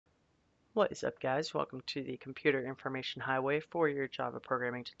What is up, guys? Welcome to the Computer Information Highway for your Java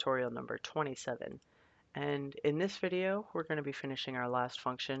programming tutorial number 27. And in this video, we're going to be finishing our last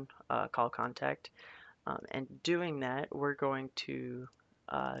function, call contact. And doing that, we're going to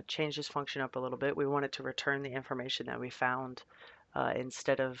change this function up a little bit. We want it to return the information that we found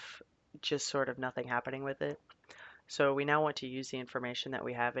instead of just sort of nothing happening with it. So we now want to use the information that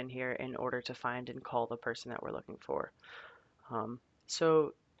we have in here in order to find and call the person that we're looking for.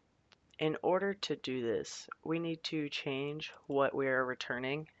 So in order to do this, we need to change what we are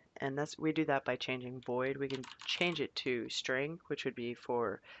returning, and we do that by changing void. We can change it to string, which would be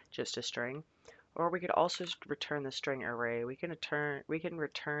for just a string, or we could also return the string array. We can return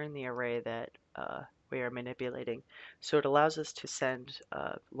the array that we are manipulating, so it allows us to send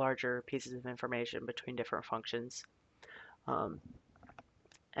larger pieces of information between different functions. Um,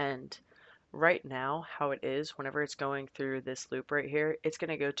 and Right now, how it is, whenever it's going through this loop right here, it's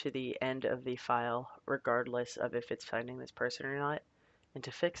going to go to the end of the file regardless of if it's finding this person or not. And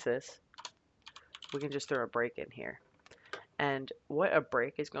to fix this, we can just throw a break in here. And what a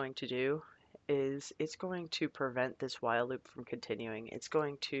break is going to do is it's going to prevent this while loop from continuing. It's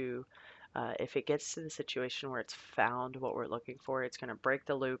going to, if it gets to the situation where it's found what we're looking for, it's going to break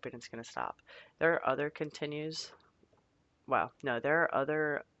the loop and it's going to stop. There are other continues. Wow, no, there are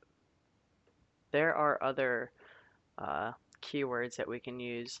other keywords that we can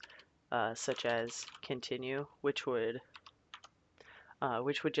use, such as continue, which would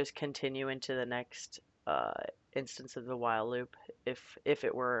just continue into the next instance of the while loop. If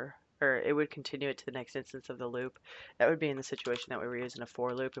it were, or it would continue it to the next instance of the loop. That would be in the situation that we were using a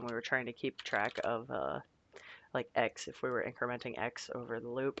for loop and we were trying to keep track of like x, if we were incrementing x over the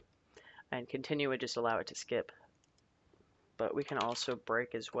loop, and continue would just allow it to skip. But we can also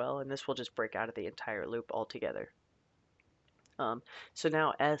break as well, and this will just break out of the entire loop altogether. So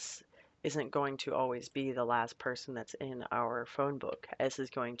now S isn't going to always be the last person that's in our phone book. S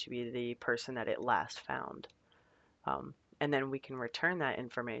is going to be the person that it last found. And then we can return that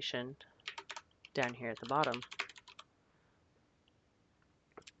information down here at the bottom.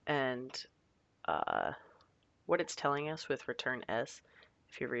 And what it's telling us with return S,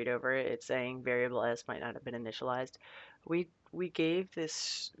 if you read over it, it's saying variable S might not have been initialized. We gave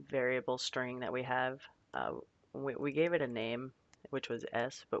this variable string that we have, we gave it a name, which was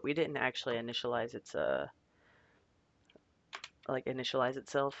S, but we didn't actually initialize its initialize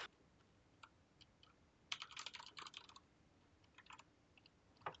itself.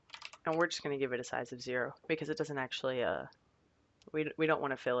 And we're just going to give it a size of 0 because it doesn't actually we don't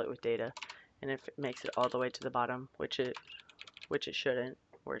want to fill it with data. And if it makes it all the way to the bottom, which it shouldn't,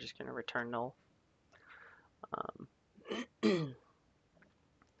 we're just going to return null.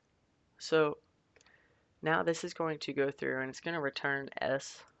 So now this is going to go through and it's going to return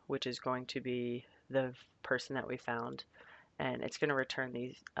S, which is going to be the person that we found, and it's going to return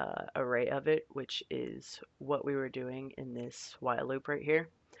the array of it, which is what we were doing in this while loop right here,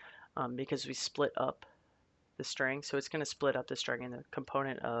 because we split up the string. So it's going to split up the string in the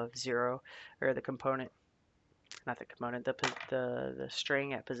component of 0, or the component, not the component, the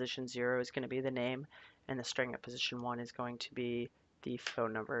string at position 0 is going to be the name, and the string at position 1 is going to be the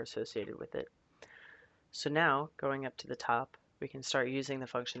phone number associated with it. So now, going up to the top, we can start using the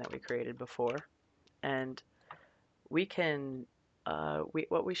function that we created before, and we can,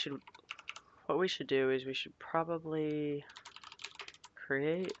 what we should do is we should probably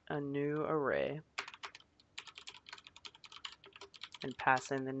create a new array and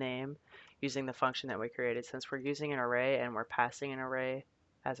pass in the name using the function that we created. Since we're using an array and we're passing an array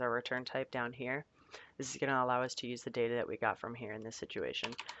as our return type down here, this is going to allow us to use the data that we got from here in this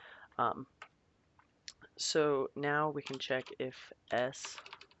situation. So now we can check if S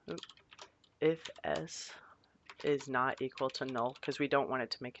is not equal to null, because we don't want it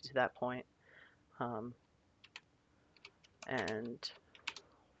to make it to that point. And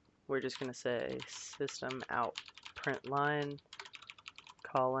we're just going to say system out print line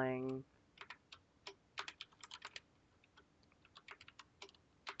calling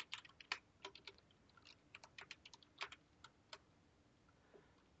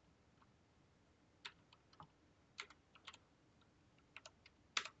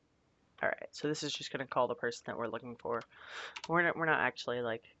Alright, so this is just going to call the person that we're looking for. We're not actually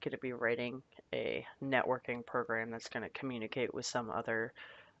like going to be writing a networking program that's going to communicate with some other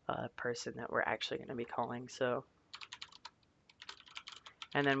person that we're actually going to be calling. So,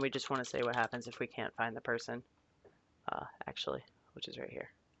 and then we just want to say what happens if we can't find the person, actually, which is right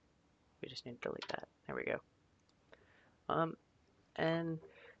here. We just need to delete that. There we go. And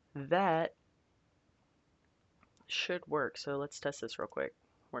that should work. So let's test this real quick.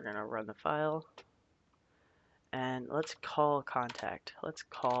 we're going to run the file. And let's call contact. Let's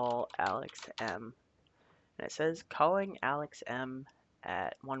call Alex M. And it says calling Alex M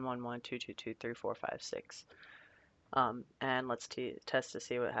at 111-222-3456. And let's test to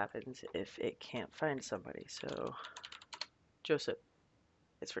see what happens if it can't find somebody. So Joseph,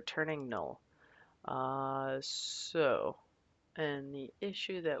 it's returning null. And the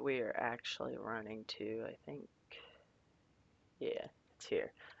issue that we are actually running to, I think, yeah, it's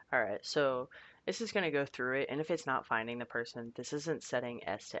here. Alright, so this is going to go through it, and if it's not finding the person, this isn't setting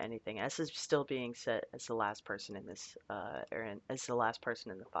S to anything. S is still being set as the last person in this, as the last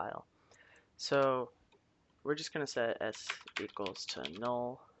person in the file. So we're just going to set S equals to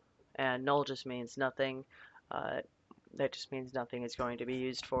null, and null just means nothing. That just means nothing is going to be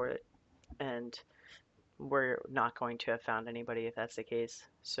used for it, and we're not going to have found anybody if that's the case.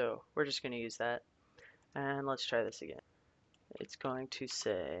 So we're just going to use that, and let's try this again. It's going to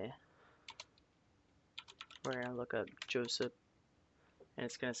say, we're going to look up Joseph, and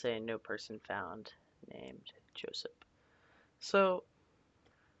it's going to say no person found named Joseph. So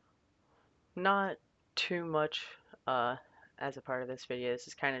not too much as a part of this video. This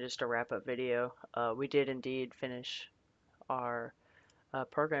is kind of just a wrap-up video. We did indeed finish our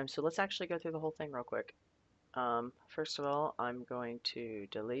program, so let's actually go through the whole thing real quick. First of all, I'm going to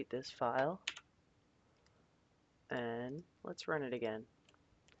delete this file, and let's run it again.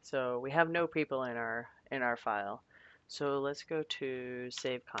 So we have no people in our file. So let's go to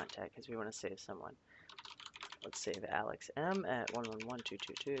save contact because we want to save someone. Let's save Alex M at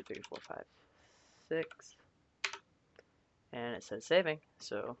 111-222-3456. And it says saving,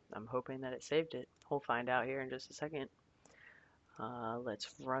 so I'm hoping that it saved it. We'll find out here in just a second. Let's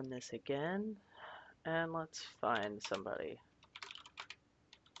run this again, and let's find somebody.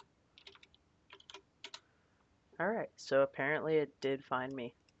 Alright, so apparently it did find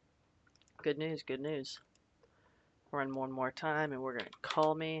me. Good news, good news. Run one more time, and we're going to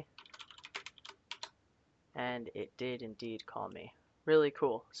call me. And it did indeed call me. Really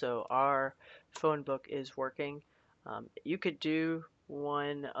cool. So our phone book is working. You could do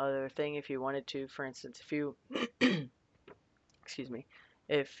one other thing if you wanted to. For instance, if you excuse me,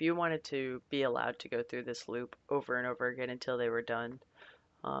 if you wanted to be allowed to go through this loop over and over again until they were done,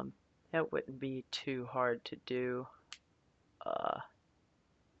 that wouldn't be too hard to do.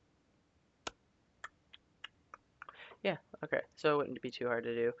 Yeah, okay, so it wouldn't be too hard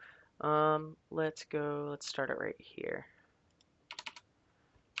to do. Let's start it right here.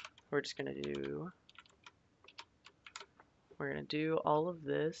 We're gonna do all of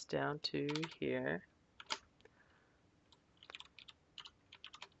this down to here.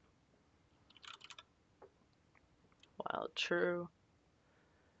 While true.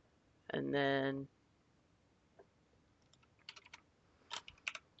 And then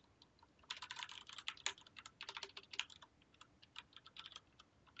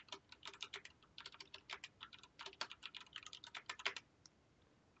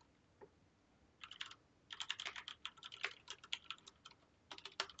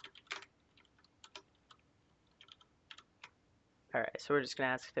alright, so we're just going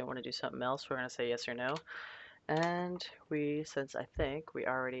to ask if they want to do something else. We're going to say yes or no. And since I think we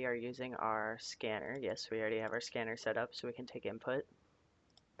already are using our scanner, yes, we already have our scanner set up so we can take input.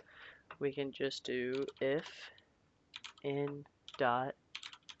 We can just do if in dot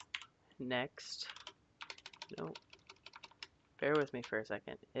next, no, bear with me for a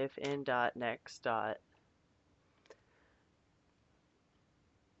second. If in dot next dot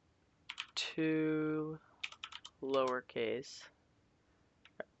two lowercase.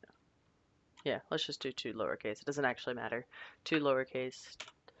 Yeah, let's just do two lowercase. It doesn't actually matter. Two lowercase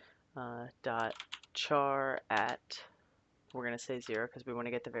dot char at, we're going to say 0 because we want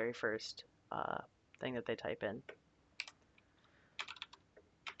to get the very first thing that they type in.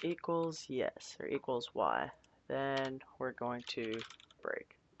 Equals yes, or equals y. Then we're going to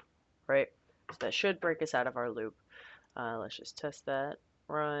break, right? So that should break us out of our loop. Let's just test that.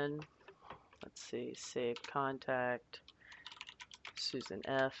 Run. Let's see, save contact. Susan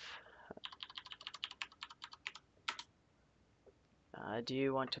F. Do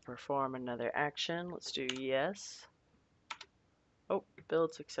you want to perform another action? Let's do yes. Oh,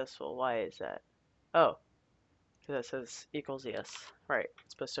 build successful. Why is that? Oh, because that says equals yes. Right,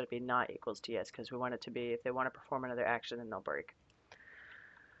 it's supposed to be not equals to yes because we want it to be, if they want to perform another action, then they'll break.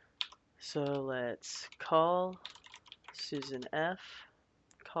 So let's call Susan F.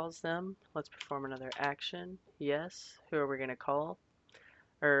 Calls them. Let's perform another action. Yes. Who are we going to call?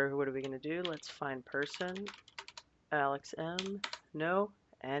 Or what are we going to do? Let's find person. Alex M. No.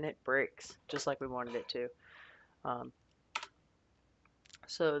 And it breaks, just like we wanted it to.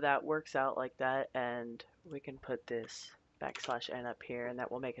 So that works out like that, and we can put this \n up here, and that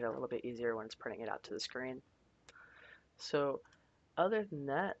will make it a little bit easier when it's printing it out to the screen. So other than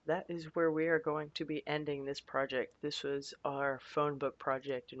that, that is where we are going to be ending this project. This was our phone book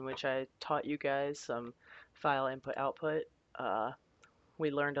project in which I taught you guys some file input output.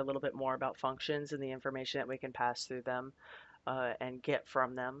 We learned a little bit more about functions and the information that we can pass through them and get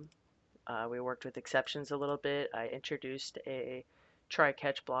from them. We worked with exceptions a little bit. I introduced a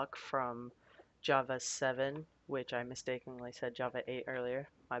try-catch block from Java 7, which I mistakenly said Java 8 earlier.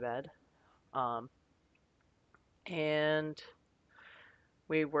 My bad. And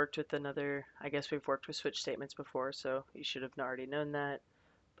we worked with another, I guess we've worked with switch statements before, so you should have already known that.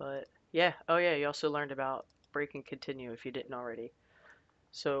 But yeah, oh yeah, you also learned about break and continue if you didn't already.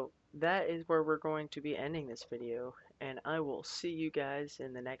 So that is where we're going to be ending this video, and I will see you guys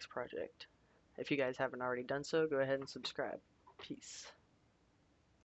in the next project. If you guys haven't already done so, go ahead and subscribe. Peace.